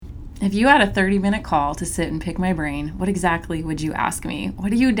If you had a 30-minute call to sit and pick my brain, what exactly would you ask me?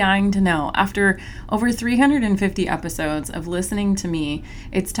 What are you dying to know? After over 350 episodes of listening to me,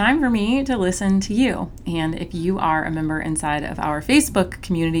 it's time for me to listen to you. And if you are a member inside of our Facebook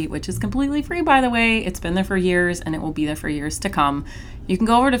community, which is completely free, by the way, it's been there for years and it will be there for years to come, you can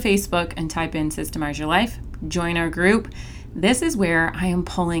go over to Facebook and type in Systemize Your Life, join our group. This is where I am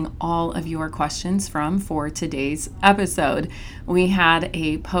pulling all of your questions from for today's episode. We had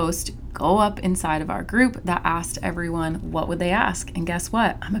a post go up inside of our group that asked everyone what would they ask. And guess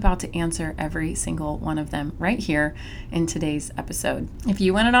what? I'm about to answer every single one of them right here in today's episode. If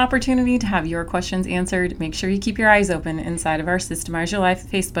you want an opportunity to have your questions answered, make sure you keep your eyes open inside of our Systemize Your Life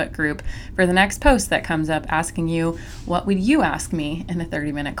Facebook group for the next post that comes up asking you, what would you ask me in a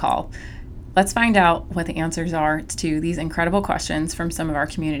 30-minute call? Let's find out what the answers are to these incredible questions from some of our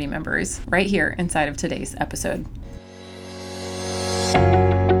community members right here inside of today's episode.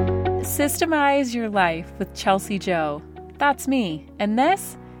 Systemize Your Life with Chelsi Joe. That's me. And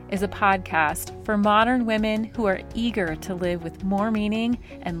this is a podcast for modern women who are eager to live with more meaning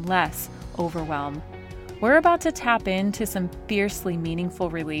and less overwhelm. We're about to tap into some fiercely meaningful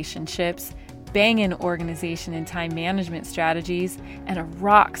relationships, banging organization and time management strategies, and a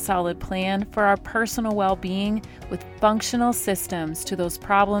rock-solid plan for our personal well-being with functional systems to those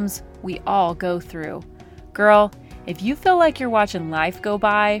problems we all go through. Girl, if you feel like you're watching life go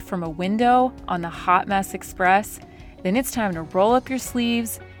by from a window on the Hot Mess Express, then it's time to roll up your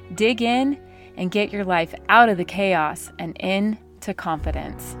sleeves, dig in, and get your life out of the chaos and into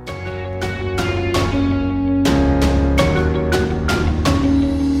confidence.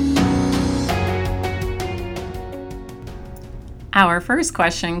 Our first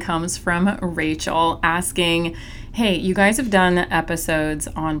question comes from Rachel asking, hey, you guys have done episodes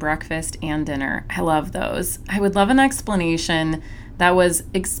on breakfast and dinner. I love those. I would love an explanation that was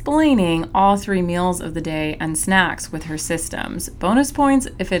explaining all 3 meals of the day and snacks with her systems. Bonus points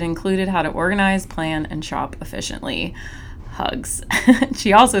if it included how to organize, plan, and shop efficiently. Hugs.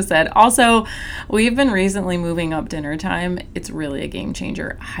 She also said, we've been recently moving up dinner time. It's really a game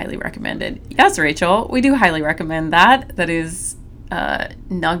changer. Highly recommended. Yes, Rachel, we do highly recommend that. That is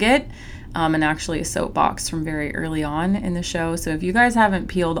nugget and actually a soapbox from very early on in the show. So if you guys haven't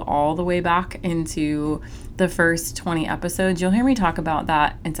peeled all the way back into the first 20 episodes, you'll hear me talk about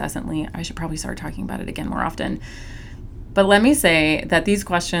that incessantly. I should probably start talking about it again more often. But let me say that these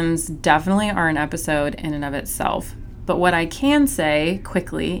questions definitely are an episode in and of itself. But what I can say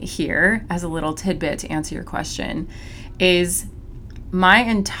quickly here as a little tidbit to answer your question is my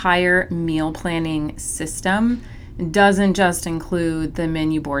entire meal planning system doesn't just include the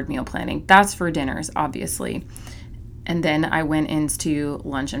menu board meal planning. That's for dinners, obviously. And then I went into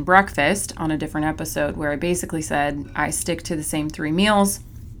lunch and breakfast on a different episode where I basically said I stick to the same 3 meals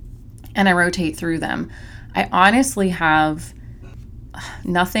and I rotate through them. I honestly have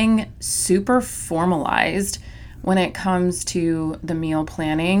nothing super formalized when it comes to the meal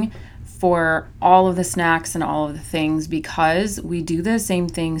planning for all of the snacks and all of the things because we do the same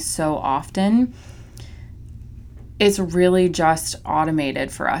thing so often. It's really just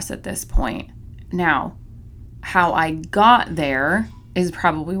automated for us at this point. Now, how I got there is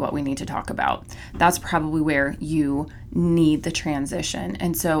probably what we need to talk about. That's probably where you need the transition.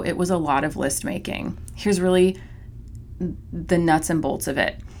 And so it was a lot of list making. Here's really the nuts and bolts of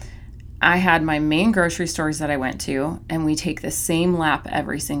it. I had my main grocery stores that I went to, and we take the same lap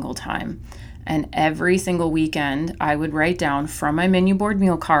every single time. And every single weekend, I would write down from my menu board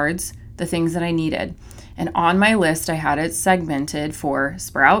meal cards the things that I needed. And on my list, I had it segmented for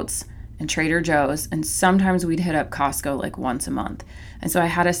Sprouts and Trader Joe's, and sometimes we'd hit up Costco like once a month. And so I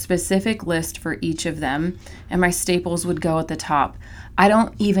had a specific list for each of them, and my staples would go at the top. I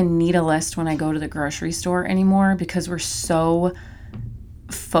don't even need a list when I go to the grocery store anymore because we're so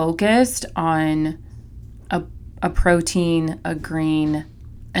focused on a protein, a green,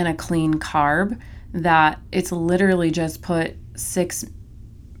 and a clean carb that it's literally just put 6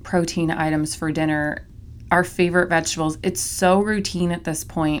 protein items for dinner, our favorite vegetables. It's so routine at this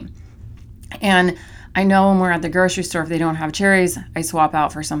point. And I know when we're at the grocery store, if they don't have cherries, I swap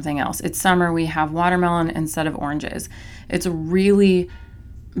out for something else. It's summer, we have watermelon instead of oranges. It's really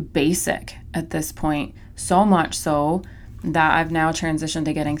basic at this point, so much so that I've now transitioned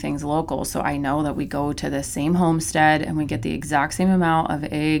to getting things local. So I know that we go to the same homestead and we get the exact same amount of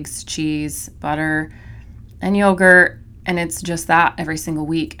eggs, cheese, butter, and yogurt. And it's just that every single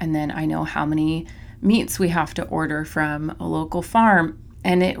week. And then I know how many meats we have to order from a local farm.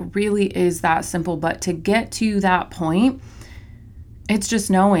 And it really is that simple. But to get to that point, it's just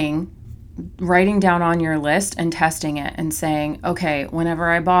knowing writing down on your list and testing it and saying, okay, whenever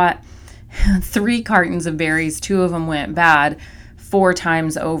I bought 3 cartons of berries, 2 of them went bad 4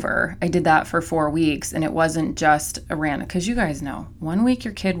 times over. I did that for 4 weeks, and it wasn't just a random, because you guys know, 1 week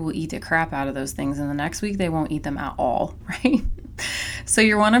your kid will eat the crap out of those things, and the next week they won't eat them at all, right? So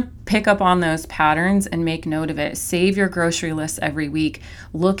you want to pick up on those patterns and make note of it. Save your grocery list every week.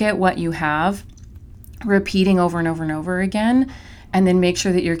 Look at what you have, repeating over and over and over again, and then make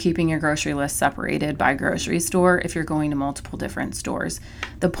sure that you're keeping your grocery list separated by grocery store if you're going to multiple different stores.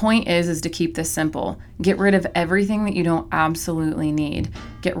 The point is to keep this simple. Get rid of everything that you don't absolutely need.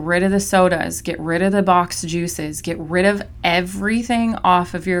 Get rid of the sodas, get rid of the boxed juices, get rid of everything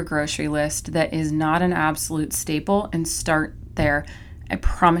off of your grocery list that is not an absolute staple, and start there. I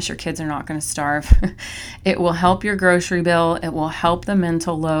promise your kids are not going to starve. It will help your grocery bill. It will help the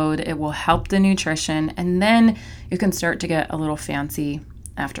mental load. It will help the nutrition. And then you can start to get a little fancy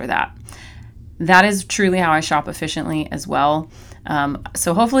after that. That is truly how I shop efficiently as well.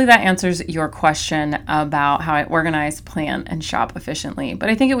 So hopefully that answers your question about how I organize, plan, and shop efficiently. But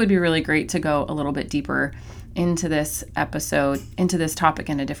I think it would be really great to go a little bit deeper into this episode, into this topic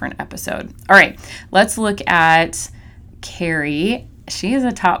in a different episode. All right, let's look at Carrie. She is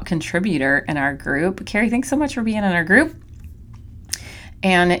a top contributor in our group. Carrie, thanks so much for being in our group.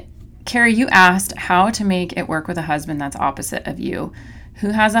 And Carrie, you asked how to make it work with a husband that's opposite of you, who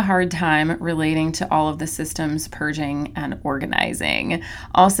has a hard time relating to all of the systems, purging, and organizing.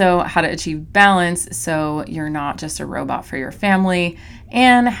 Also, how to achieve balance so you're not just a robot for your family,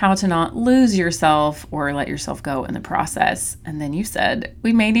 and how to not lose yourself or let yourself go in the process. And then you said,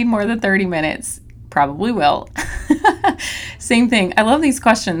 we may need more than 30 minutes. Probably will. Same thing. I love these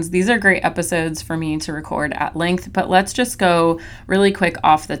questions. These are great episodes for me to record at length, but let's just go really quick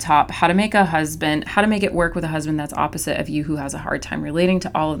off the top. How to make it work with a husband that's opposite of you, who has a hard time relating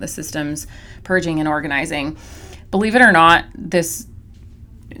to all of the systems, purging, and organizing. Believe it or not, this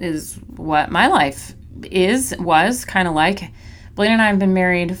is what my life was kind of like. Blaine and I have been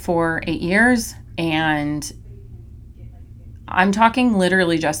married for 8 years, and I'm talking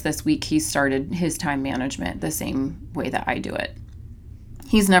literally just this week, he started his time management the same way that I do it.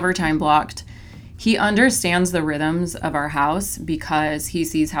 He's never time blocked. He understands the rhythms of our house because he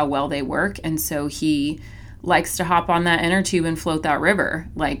sees how well they work. And so he likes to hop on that inner tube and float that river.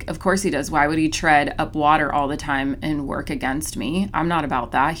 Like, of course he does. Why would he tread up water all the time and work against me? I'm not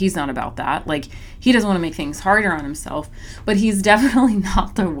about that. He's not about that. Like, he doesn't want to make things harder on himself, but he's definitely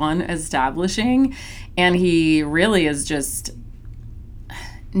not the one establishing. And he really is just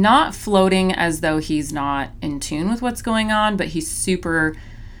not floating as though he's not in tune with what's going on, but he's super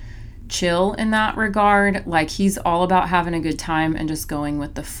chill in that regard. Like, he's all about having a good time and just going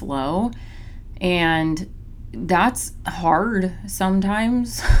with the flow. And that's hard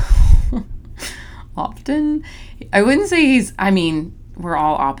sometimes. Often. I wouldn't say we're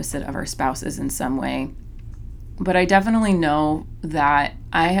all opposite of our spouses in some way, but I definitely know that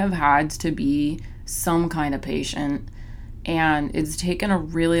I have had to be some kind of patient. And it's taken a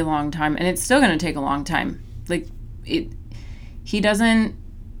really long time, and it's still going to take a long time. Like, he doesn't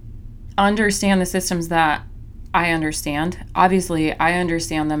understand the systems that I understand. Obviously, I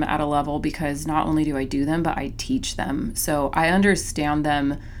understand them at a level because not only do I do them, but I teach them. So I understand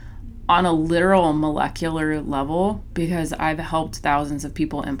them on a literal molecular level because I've helped thousands of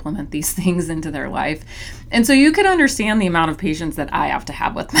people implement these things into their life. And so you could understand the amount of patience that I have to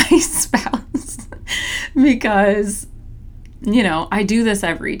have with my spouse because I do this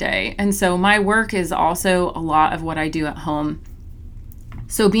every day. And so my work is also a lot of what I do at home.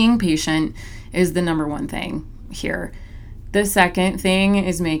 So being patient is the number one thing here. The second thing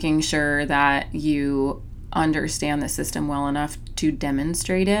is making sure that you understand the system well enough to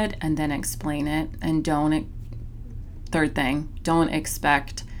demonstrate it and then explain it. And third thing, don't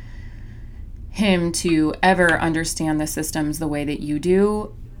expect him to ever understand the systems the way that you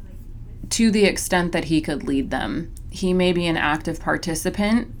do, to the extent that he could lead them. He may be an active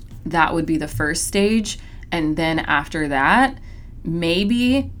participant. That would be the first stage. And then after that,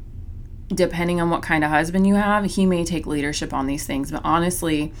 maybe, depending on what kind of husband you have, he may take leadership on these things. But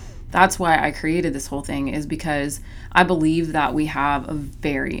honestly, that's why I created this whole thing, is because I believe that we have a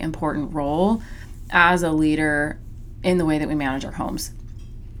very important role as a leader in the way that we manage our homes.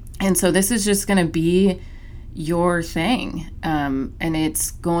 And so this is just going to be your thing. And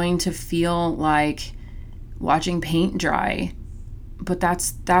it's going to feel like watching paint dry, but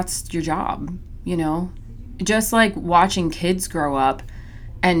that's your job, just like watching kids grow up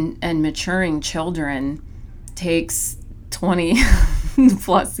and maturing children takes 20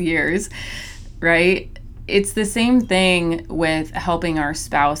 plus years, right? it's the same thing with helping our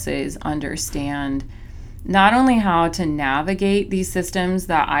spouses understand not only how to navigate these systems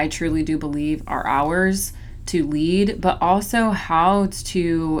that I truly do believe are ours to lead, but also how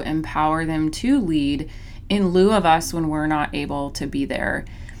to empower them to lead in lieu of us when we're not able to be there.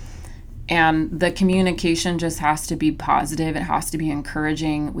 And the communication just has to be positive. It has to be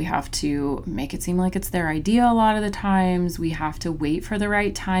encouraging. We have to make it seem like it's their idea a lot of the times. We have to wait for the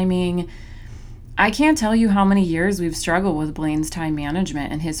right timing. I can't tell you how many years we've struggled with Blaine's time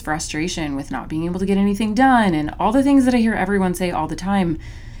management and his frustration with not being able to get anything done and all the things that I hear everyone say all the time.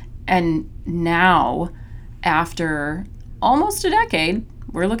 And now, after almost a decade,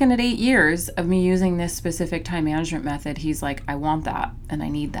 we're looking at 8 years of me using this specific time management method. He's like, I want that and I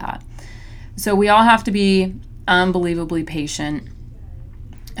need that. So we all have to be unbelievably patient.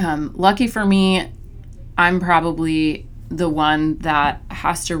 Lucky for me, I'm probably the one that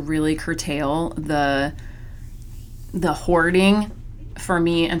has to really curtail the hoarding for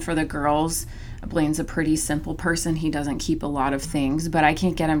me and for the girls. Blaine's a pretty simple person. He doesn't keep a lot of things, but I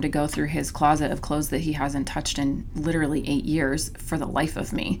can't get him to go through his closet of clothes that he hasn't touched in literally 8 years for the life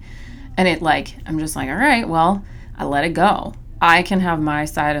of me. And I'm just like, all right, well, I let it go. I can have my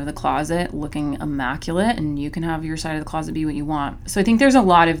side of the closet looking immaculate, and you can have your side of the closet be what you want. So I think there's a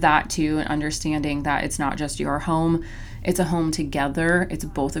lot of that too, and understanding that it's not just your home, it's a home together. It's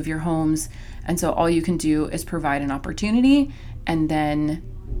both of your homes. And so all you can do is provide an opportunity and then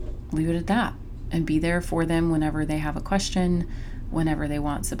leave it at that and be there for them whenever they have a question, whenever they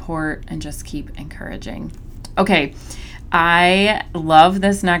want support, and just keep encouraging. Okay. I love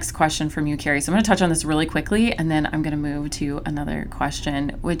this next question from you, Carrie. So I'm going to touch on this really quickly, and then I'm going to move to another question,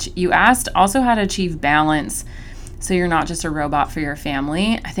 which you asked also how to achieve balance so you're not just a robot for your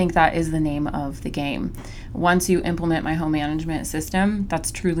family. I think that is the name of the game. Once you implement my home management system,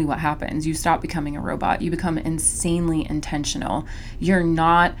 that's truly what happens. You stop becoming a robot. You become insanely intentional. You're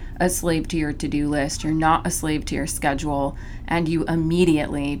not a slave to your to-do list. You're not a slave to your schedule, and you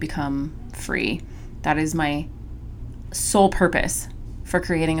immediately become free. That is my sole purpose for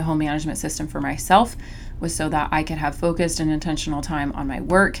creating a home management system for myself, was so that I could have focused and intentional time on my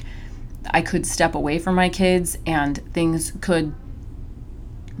work. I could step away from my kids and things could,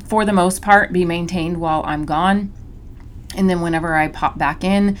 for the most part, be maintained while I'm gone. And then whenever I pop back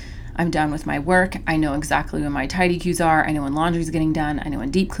in, I'm done with my work. I know exactly when my tidy cues are. I know when laundry's getting done. I know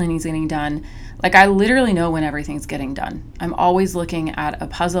when deep cleaning's getting done. Like, I literally know when everything's getting done. I'm always looking at a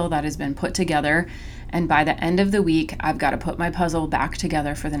puzzle that has been put together. And by the end of the week, I've got to put my puzzle back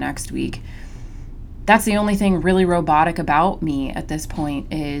together for the next week. That's the only thing really robotic about me at this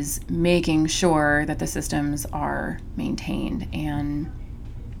point, is making sure that the systems are maintained. And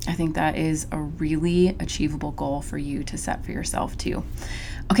I think that is a really achievable goal for you to set for yourself too.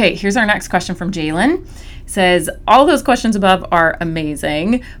 Okay, here's our next question from Jalen. It says, all those questions above are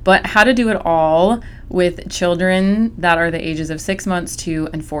amazing, but how to do it all with children that are the ages of 6 months, 2,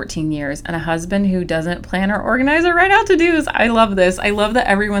 and 14 years, and a husband who doesn't plan or organize or write out to-dos. I love this. I love that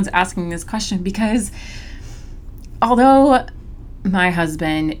everyone's asking this question, because although my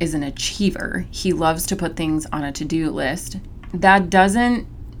husband is an achiever, he loves to put things on a to-do list. That doesn't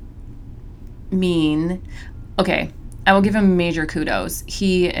mean, okay, I will give him major kudos.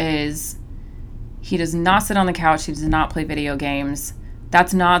 He does not sit on the couch. He does not play video games.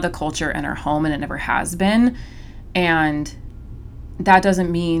 That's not the culture in our home, and it never has been. And that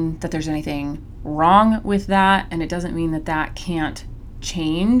doesn't mean that there's anything wrong with that, and it doesn't mean that that can't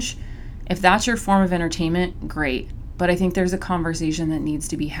change. If that's your form of entertainment, great. But I think there's a conversation that needs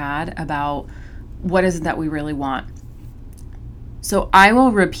to be had about what is it that we really want. So I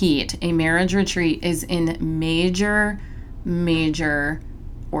will repeat, a marriage retreat is in major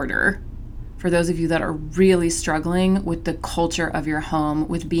order. For those of you that are really struggling with the culture of your home,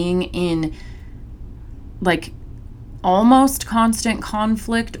 with being in like almost constant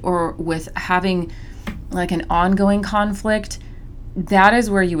conflict, or with having like an ongoing conflict, that is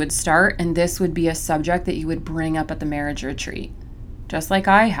where you would start. And this would be a subject that you would bring up at the marriage retreat, just like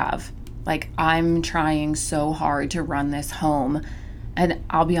I have. Like, I'm trying so hard to run this home. And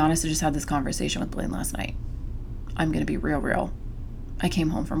I'll be honest, I just had this conversation with Blaine last night. I'm going to be real. I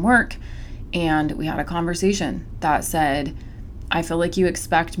came home from work and we had a conversation that said, I feel like you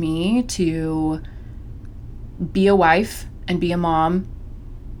expect me to be a wife and be a mom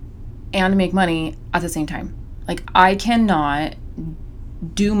and make money at the same time. Like, I cannot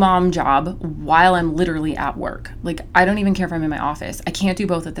do mom job while I'm literally at work. Like, I don't even care if I'm in my office. I can't do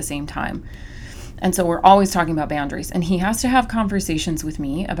both at the same time. And so we're always talking about boundaries. And he has to have conversations with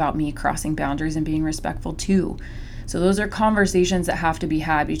me about me crossing boundaries and being respectful too. So those are conversations that have to be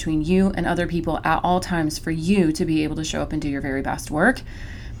had between you and other people at all times for you to be able to show up and do your very best work.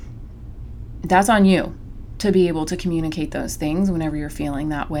 That's on you to be able to communicate those things whenever you're feeling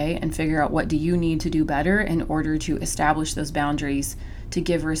that way and figure out what do you need to do better in order to establish those boundaries to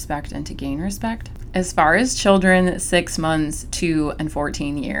give respect and to gain respect. As far as children 6 months, 2, and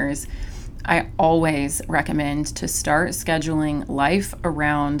 14 years, I always recommend to start scheduling life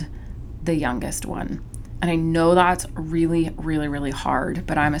around the youngest one. And I know that's really, really, really hard,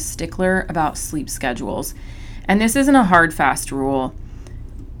 but I'm a stickler about sleep schedules. And this isn't a hard, fast rule,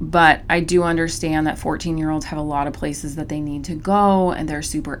 but I do understand that 14-year-olds have a lot of places that they need to go and they're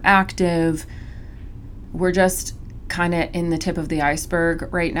super active. We're just kind of in the tip of the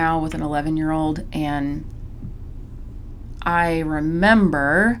iceberg right now with an 11-year-old. And I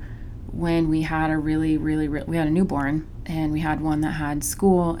remember when we had we had a newborn and we had one that had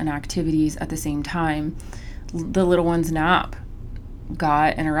school and activities at the same time, the little one's nap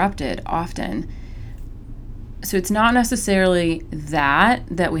got interrupted often. So it's not necessarily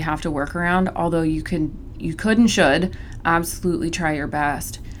that we have to work around, although you could and should absolutely try your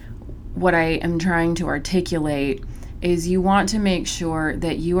best. What I am trying to articulate is you want to make sure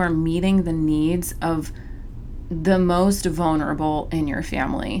that you are meeting the needs of the most vulnerable in your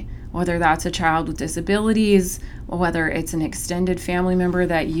family, whether that's a child with disabilities, or whether it's an extended family member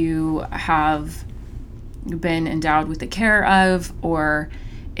that you have been endowed with the care of, or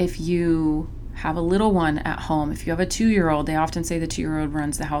if you have a little one at home. If you have a 2-year-old, they often say the 2-year-old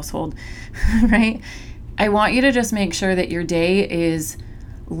runs the household, right? I want you to just make sure that your day is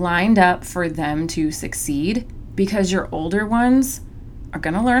lined up for them to succeed, because your older ones are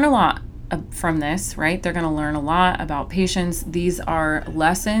going to learn a lot from this, right? They're going to learn a lot about patience. These are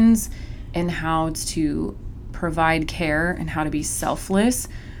lessons in how to provide care and how to be selfless.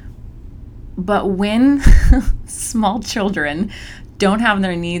 But when small children don't have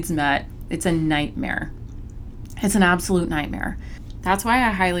their needs met, it's a nightmare. It's an absolute nightmare. That's why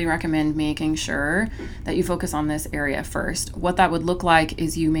I highly recommend making sure that you focus on this area first. What that would look like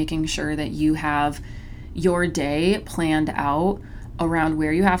is you making sure that you have your day planned out around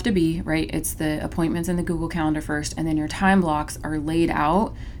where you have to be, right? It's the appointments in the Google Calendar first, and then your time blocks are laid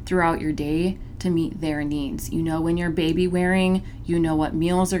out throughout your day to meet their needs. You know when you're baby wearing, you know what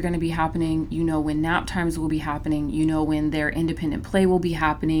meals are going to be happening, you know when nap times will be happening, you know when their independent play will be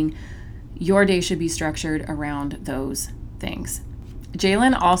happening. Your day should be structured around those things.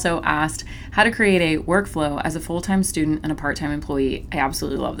 Jalen also asked how to create a workflow as a full-time student and a part-time employee. I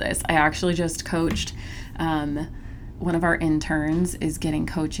absolutely love this. I actually just coached one of our interns is getting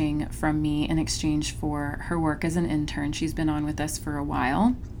coaching from me in exchange for her work as an intern. She's been on with us for a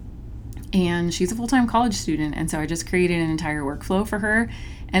while, and she's a full-time college student. And so I just created an entire workflow for her,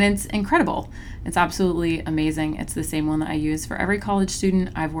 and it's incredible. It's absolutely amazing. It's the same one that I use for every college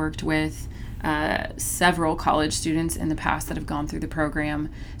student. I've worked with several college students in the past that have gone through the program.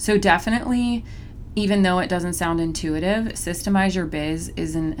 So definitely, even though it doesn't sound intuitive, Systemize Your Biz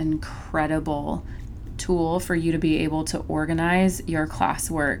is an incredible tool for you to be able to organize your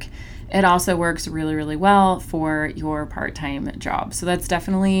classwork. It also works really, really well for your part-time job. So that's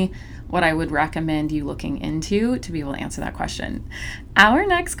definitely what I would recommend you looking into to be able to answer that question. Our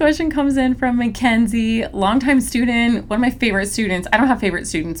next question comes in from Mackenzie, longtime student, one of my favorite students. I don't have favorite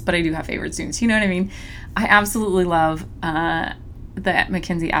students, but I do have favorite students. You know what I mean? I absolutely love that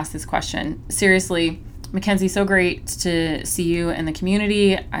Mackenzie asked this question. Seriously, Mackenzie, so great to see you in the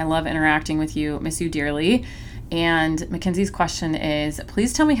community. I love interacting with you. Miss you dearly. And Mackenzie's question is,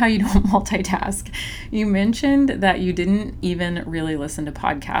 please tell me how you don't multitask. You mentioned that you didn't even really listen to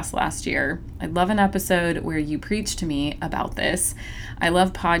podcasts last year. I'd love an episode where you preach to me about this. I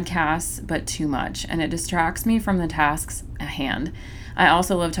love podcasts, but too much, and it distracts me from the tasks at hand. I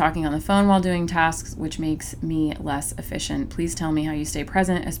also love talking on the phone while doing tasks, which makes me less efficient. Please tell me how you stay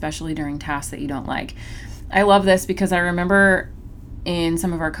present, especially during tasks that you don't like. I love this because I remember in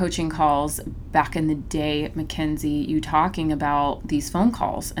some of our coaching calls back in the day, Mackenzie, you talking about these phone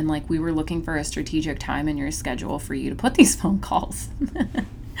calls, and like we were looking for a strategic time in your schedule for you to put these phone calls.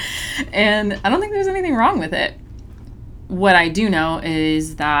 And I don't think there's anything wrong with it. What I do know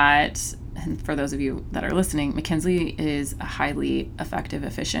is that, and for those of you that are listening, Mackenzie is a highly effective,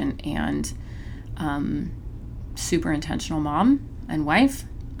 efficient, and super intentional mom and wife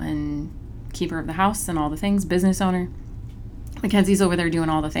and keeper of the house and all the things, business owner. Mackenzie's over there doing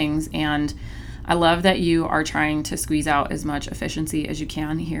all the things, and I love that you are trying to squeeze out as much efficiency as you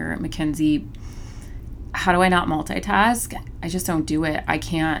can here. Mackenzie, how do I not multitask? I just don't do it. I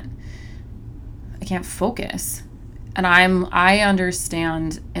can't focus. And I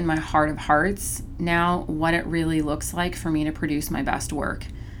understand in my heart of hearts now what it really looks like for me to produce my best work.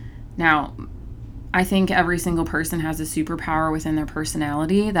 Now, I think every single person has a superpower within their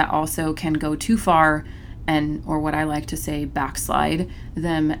personality that also can go too far and, or what I like to say, backslide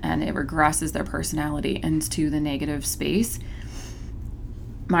them, and it regresses their personality into the negative space.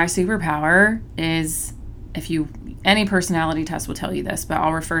 My superpower is, any personality test will tell you this, but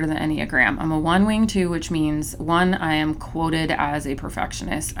I'll refer to the Enneagram. I'm a 1 wing 2, which means 1, I am quoted as a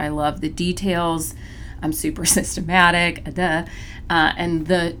perfectionist. I love the details. I'm super systematic, and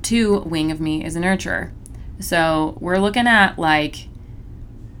the 2 wing of me is a nurturer. So we're looking at like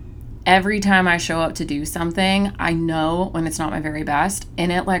every time I show up to do something, I know when it's not my very best,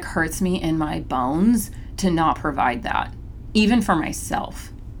 and it like hurts me in my bones to not provide that, even for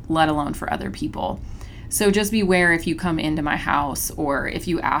myself, let alone for other people. So just beware if you come into my house or if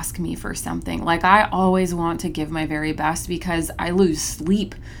you ask me for something. Like, I always want to give my very best because I lose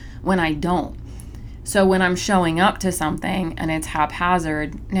sleep when I don't. So when I'm showing up to something and it's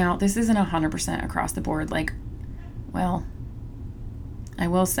haphazard, now this isn't 100% across the board. Like, well, I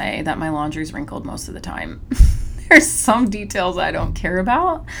will say that my laundry's wrinkled most of the time. There's some details I don't care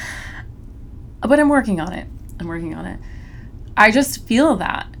about, but I'm working on it. I just feel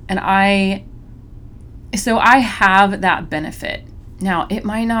that. And so I have that benefit. Now, it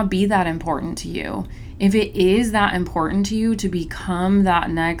might not be that important to you. If it is that important to you to become that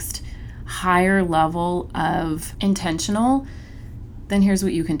next higher level of intentional, then here's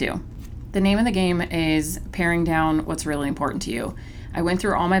what you can do. The name of the game is paring down what's really important to you. I went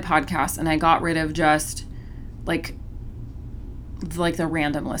through all my podcasts and I got rid of just like the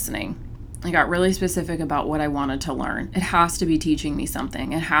random listening. I got really specific about what I wanted to learn. It has to be teaching me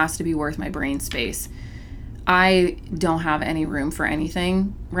something. It has to be worth my brain space. I don't have any room for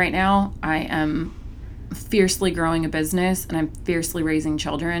anything right now. I am fiercely growing a business, and I'm fiercely raising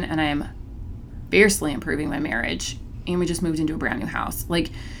children, and I am fiercely improving my marriage. And we just moved into a brand new house. Like,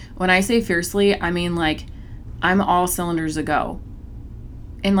 when I say fiercely, I mean like I'm all cylinders a go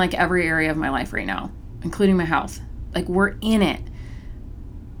in like every area of my life right now, including my health. Like, we're in it.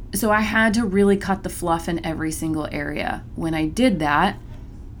 So I had to really cut the fluff in every single area. When I did that,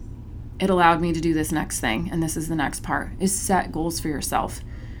 it allowed me to do this next thing. And this is the next part, is set goals for yourself.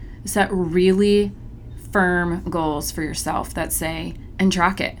 Set really firm goals for yourself that say, and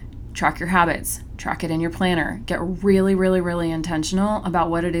track it. Track your habits. Track it in your planner. Get really, really, really intentional about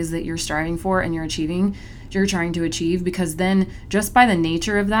what it is that you're striving for and you're trying to achieve, because then just by the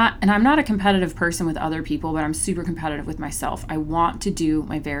nature of that, and I'm not a competitive person with other people, but I'm super competitive with myself. I want to do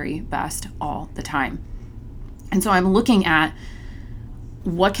my very best all the time. And so I'm looking at,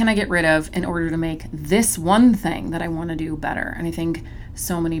 what can I get rid of in order to make this one thing that I want to do better? And I think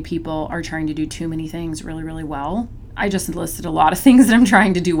so many people are trying to do too many things really, really well. I just listed a lot of things that I'm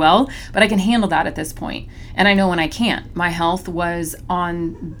trying to do well, but I can handle that at this point. And I know when I can't. My health was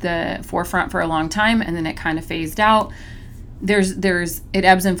on the forefront for a long time, and then it kind of phased out. It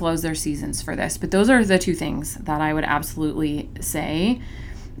ebbs and flows. There's seasons for this, but those are the 2 things that I would absolutely say.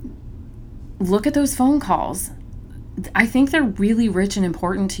 Look at those phone calls. I think they're really rich and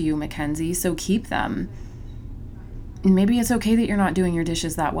important to you, Mackenzie, so keep them. Maybe it's okay that you're not doing your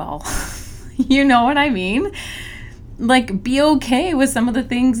dishes that well. You know what I mean? Like, be okay with some of the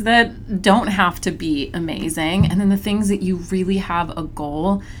things that don't have to be amazing. And then the things that you really have a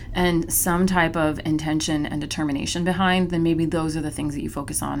goal and some type of intention and determination behind, then maybe those are the things that you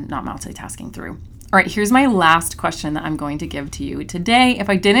focus on, not multitasking through. All right, here's my last question that I'm going to give to you today. If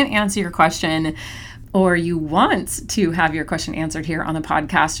I didn't answer your question, or you want to have your question answered here on the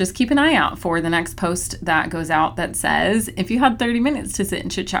podcast, just keep an eye out for the next post that goes out that says, if you had 30 minutes to sit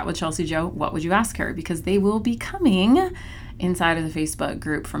and chit chat with Chelsi Jo, what would you ask her? Because they will be coming inside of the Facebook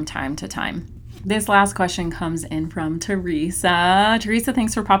group from time to time. This last question comes in from Teresa. Teresa,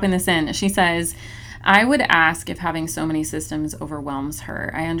 thanks for popping this in. She says, I would ask if having so many systems overwhelms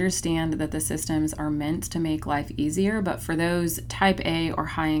her. I understand that the systems are meant to make life easier, but for those type A or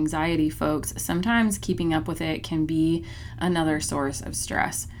high anxiety folks, sometimes keeping up with it can be another source of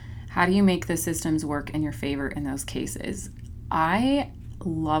stress. How do you make the systems work in your favor in those cases? I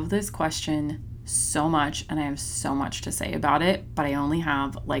love this question so much, and I have so much to say about it, but I only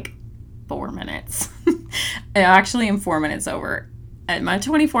have like 4 minutes. I actually am 4 minutes over. I'm at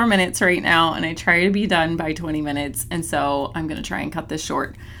 24 minutes right now, and I try to be done by 20 minutes. And so I'm going to try and cut this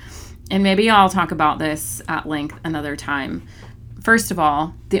short. And maybe I'll talk about this at length another time. First of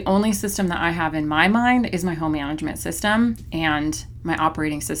all, the only system that I have in my mind is my home management system and my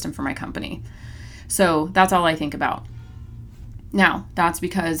operating system for my company. So that's all I think about. Now, that's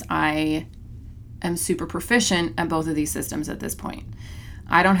because I am super proficient at both of these systems at this point.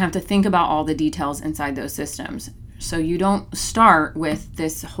 I don't have to think about all the details inside those systems. So you don't start with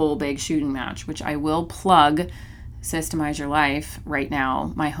this whole big shooting match, which I will plug Systemize Your Life right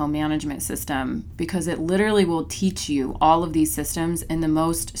now, my home management system, because it literally will teach you all of these systems in the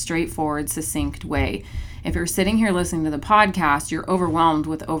most straightforward, succinct way. If you're sitting here listening to the podcast, you're overwhelmed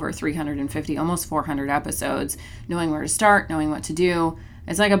with over 350, almost 400 episodes, knowing where to start, knowing what to do.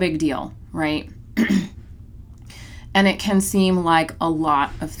 It's like a big deal, right? And it can seem like a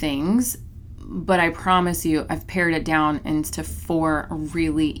lot of things, but I promise you, I've pared it down into 4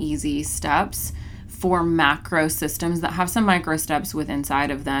 really easy steps, 4 macro systems that have some micro steps within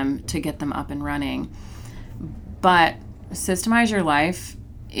inside of them to get them up and running. But Systemize Your Life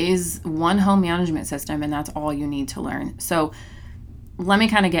is one home management system, and that's all you need to learn. So let me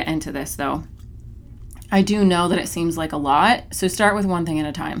kind of get into this, though. I do know that it seems like a lot, so start with one thing at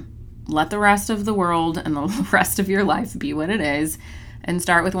a time. Let the rest of the world and the rest of your life be what it is, and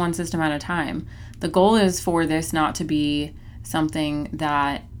start with one system at a time. The goal is for this not to be something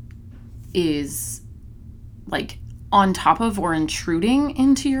that is like on top of or intruding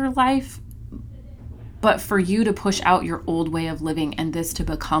into your life, but for you to push out your old way of living and this to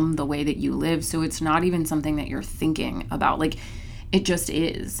become the way that you live. So it's not even something that you're thinking about. Like, it just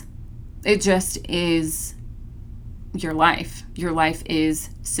is. It just is your life. Your life is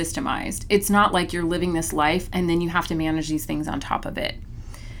systemized. It's not like you're living this life and then you have to manage these things on top of it.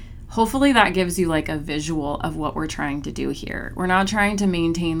 Hopefully that gives you like a visual of what we're trying to do here. We're not trying to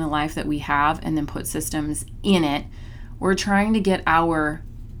maintain the life that we have and then put systems in it. We're trying to get our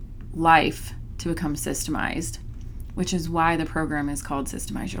life to become systemized, which is why the program is called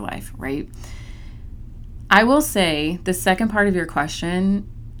Systemize Your Life, right? I will say the second part of your question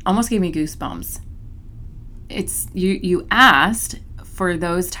almost gave me goosebumps. It's you asked for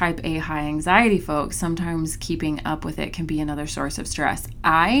those type A high anxiety folks, sometimes keeping up with it can be another source of stress.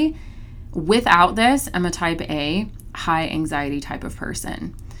 I, without this, am a type A high anxiety type of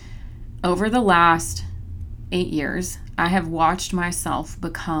person. Over the last 8 years, I have watched myself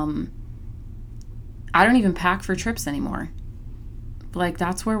become, I don't even pack for trips anymore. Like,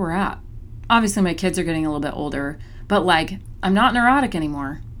 that's where we're at. Obviously, my kids are getting a little bit older, but like, I'm not neurotic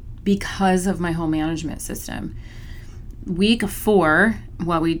anymore because of my home management system. Week 4,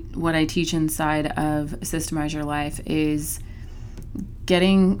 what I teach inside of Systemize Your Life is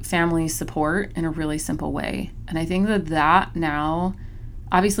getting family support in a really simple way. And I think that now,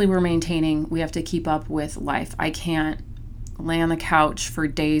 obviously we have to keep up with life. I can't lay on the couch for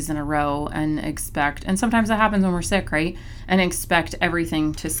days in a row and expect, and sometimes that happens when we're sick, right? And expect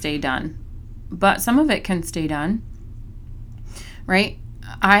everything to stay done. But some of it can stay done, right?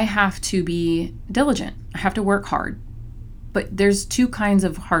 I have to be diligent. I have to work hard. But there's 2 kinds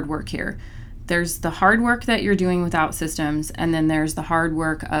of hard work here. There's the hard work that you're doing without systems, and then there's the hard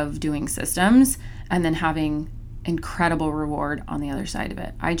work of doing systems and then having incredible reward on the other side of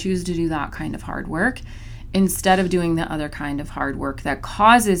it. I choose to do that kind of hard work instead of doing the other kind of hard work that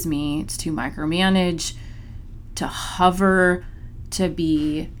causes me to micromanage, to hover, to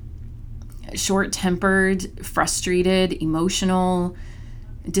be short-tempered, frustrated, emotional,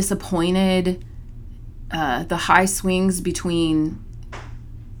 disappointed, the high swings between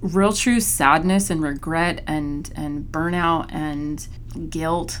real true sadness and regret and burnout and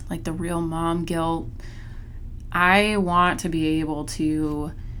guilt, like the real mom guilt. I want to be able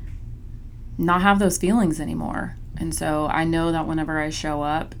to not have those feelings anymore. And so I know that whenever I show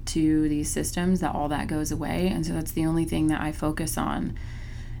up to these systems, that all that goes away. And so that's the only thing that I focus on.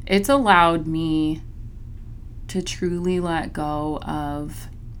 It's allowed me to truly let go of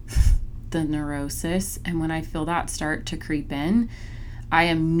the neurosis. And when I feel that start to creep in, I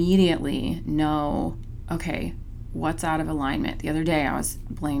immediately know, okay, what's out of alignment? The other day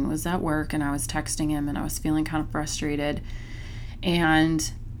Blaine was at work and I was texting him and I was feeling kind of frustrated.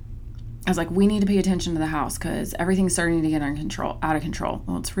 And I was like, we need to pay attention to the house because everything's starting to get out of control.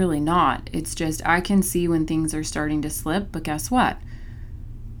 Well, it's really not. It's just, I can see when things are starting to slip, but guess what?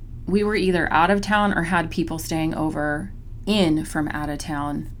 We were either out of town or had people staying over in from out of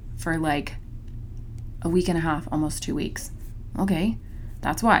town for like a week and a half, almost 2 weeks. Okay,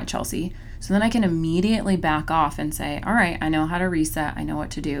 that's why, Chelsi. So then I can immediately back off and say, all right, I know how to reset. I know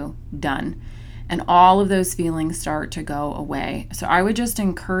what to do. Done. And all of those feelings start to go away. So I would just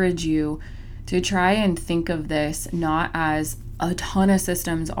encourage you to try and think of this not as a ton of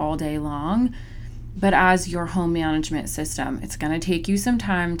systems all day long, but as your home management system. It's going to take you some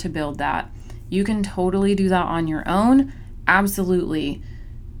time to build that. You can totally do that on your own. Absolutely.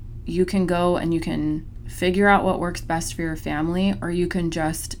 You can go and you can figure out what works best for your family, or you can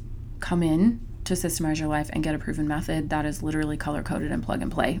just come in to Systemize Your Life and get a proven method that is literally color coded and plug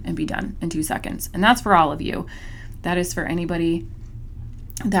and play and be done in 2 seconds. And that's for all of you. That is for anybody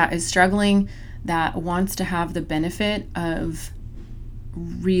that is struggling, that wants to have the benefit of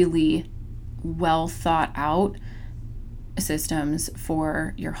really well thought out systems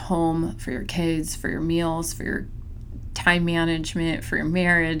for your home, for your kids, for your meals, for your time management, for your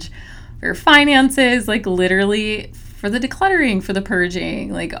marriage, for your finances, like literally for the decluttering, for the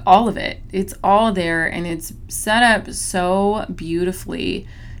purging, like all of it. It's all there, and it's set up so beautifully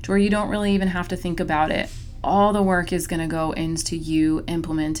to where you don't really even have to think about it. All the work is going to go into you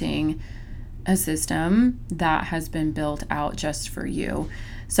implementing a system that has been built out just for you.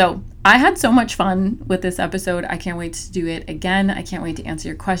 So I had so much fun with this episode. I can't wait to do it again. I can't wait to answer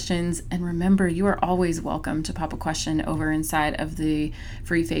your questions. And remember, you are always welcome to pop a question over inside of the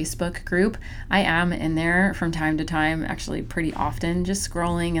free Facebook group. I am in there from time to time, actually pretty often, just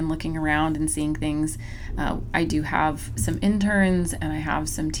scrolling and looking around and seeing things. I do have some interns and I have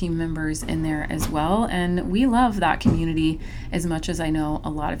some team members in there as well. And we love that community as much as I know a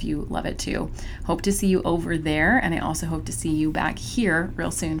lot of you love it too. Hope to see you over there. And I also hope to see you back here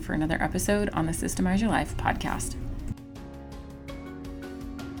real soon for another episode on the Systemize Your Life podcast.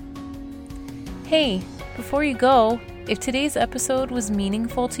 Hey, before you go, if today's episode was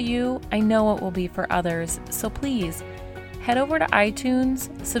meaningful to you, I know it will be for others. So please head over to iTunes,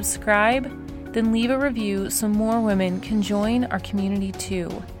 subscribe, then leave a review so more women can join our community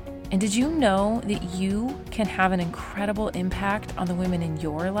too. And did you know that you can have an incredible impact on the women in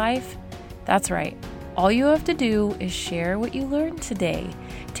your life? That's right. All you have to do is share what you learned today.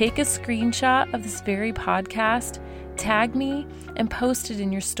 Take a screenshot of this very podcast, tag me, and post it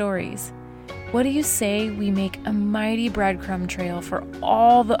in your stories. What do you say we make a mighty breadcrumb trail for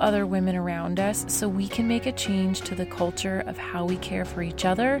all the other women around us so we can make a change to the culture of how we care for each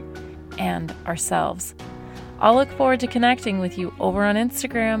other and ourselves? I'll look forward to connecting with you over on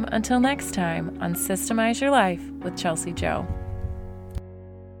Instagram. Until next time on Systemize Your Life with Chelsi Jo.